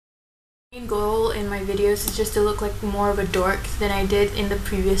Main goal in my videos is just to look like more of a dork than I did in the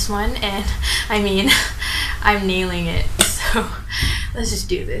previous one, and I mean, I'm nailing it, so let's just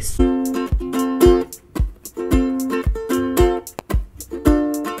do this.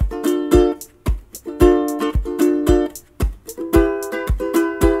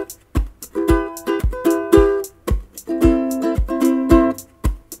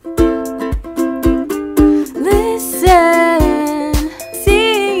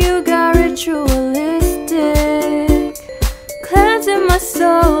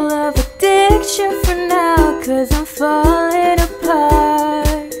 Soul of addiction for now, 'cause I'm falling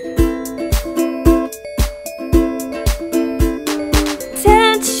apart.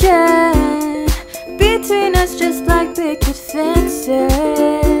 Tension between us just like picket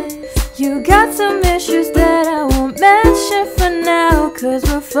fences. You got some issues that I won't mention for now, 'cause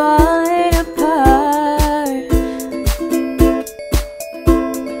we're falling apart.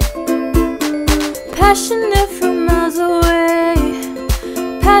 Passionate from miles away,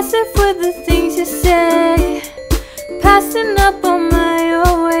 passive with the things you say, passing up on my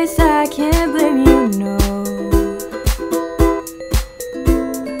own ways. I can't blame you, no.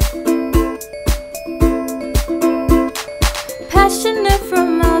 Passionate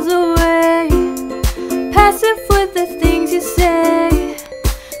from miles away, passive with the things you say,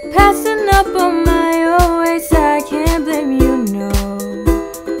 passing up on my own ways. I can't blame you, no.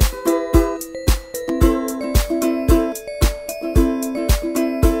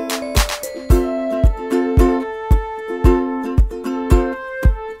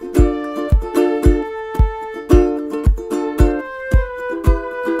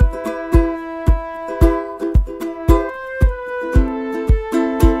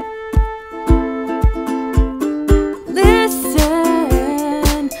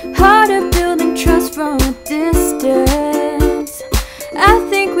 From a distance, I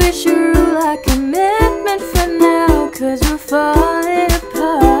think we should rule our commitment for now, 'cause we're falling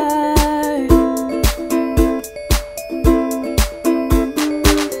apart.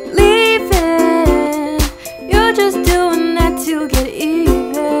 Leaving, you're just doing that to get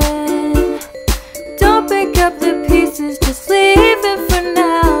even. Don't pick up the pieces, just leave it for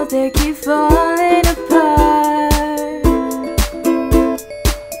now. They keep falling apart.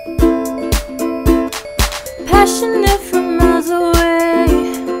 Passionate from miles away,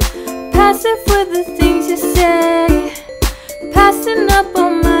 passive with the things you say, passing up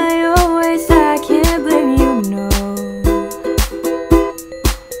on my own ways. I can't blame you, no.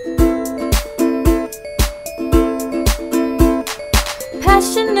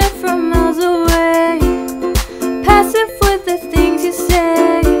 Passionate from miles away, passive with the things you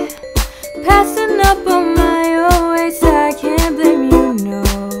say, passing up on my own ways. I can't blame you, no.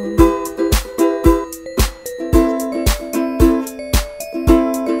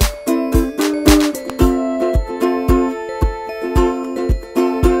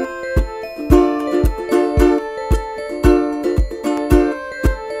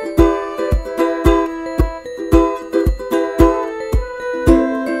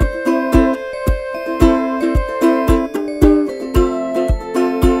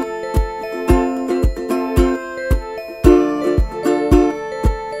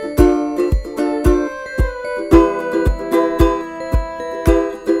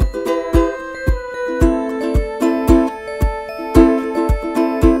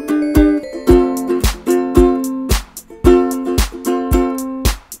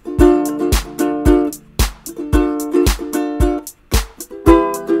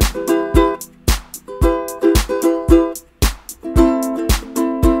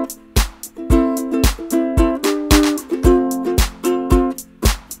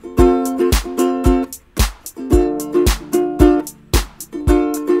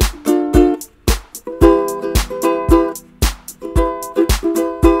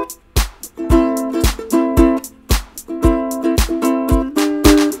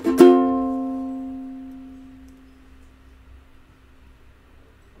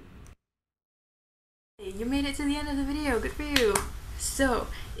 You made it to the end of the video, good for you! So,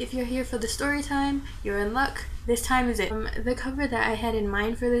 if you're here for the story time, you're in luck. This time is it. The cover that I had in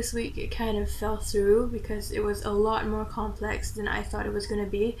mind for this week, it kind of fell through because it was a lot more complex than I thought it was going to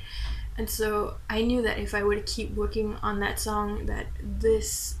be. And so I knew that if I would keep working on that song, that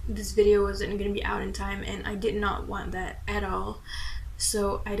this video wasn't going to be out in time, and I did not want that at all.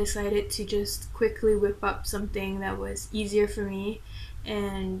 So I decided to just quickly whip up something that was easier for me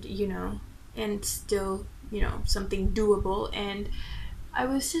and, and still, something doable. And I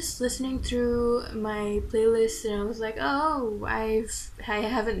was just listening through my playlist and I was like, oh, I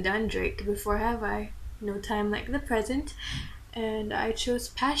haven't done Drake before, have I? No time like the present. and I chose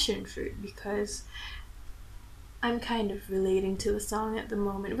Passionfruit because I'm kind of relating to the song at the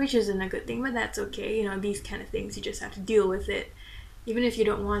moment, which isn't a good thing, but that's okay. You know, these kind of things, you just have to deal with it. Even if you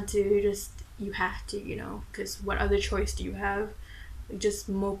don't want to, you have to, you know, because what other choice do you have? Like, just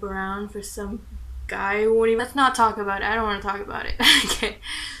mope around for some guy who won't even. Let's not talk about it. I don't want to talk about it. Okay.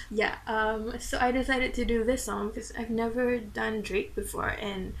 Yeah, so I decided to do this song because I've never done Drake before,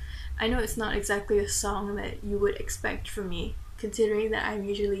 and I know it's not exactly a song that you would expect from me, considering that I'm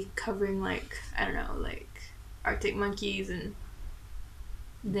usually covering, like, I don't know, like Arctic Monkeys and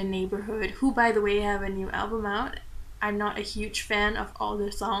The Neighborhood, who, by the way, have a new album out. I'm not a huge fan of all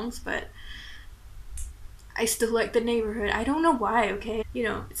their songs, but I still like The Neighborhood. I don't know why, okay? You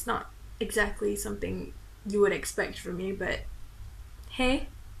know, it's not exactly something you would expect from me, but hey,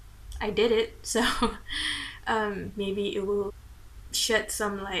 I did it, so maybe it will shed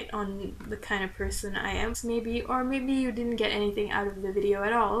some light on the kind of person I am, maybe, or maybe you didn't get anything out of the video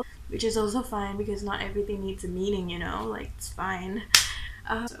at all, which is also fine because not everything needs a meaning, you know, like, it's fine.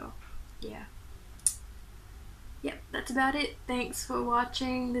 So, yeah. Yep, that's about it. Thanks for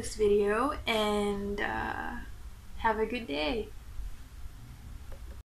watching this video, and have a good day.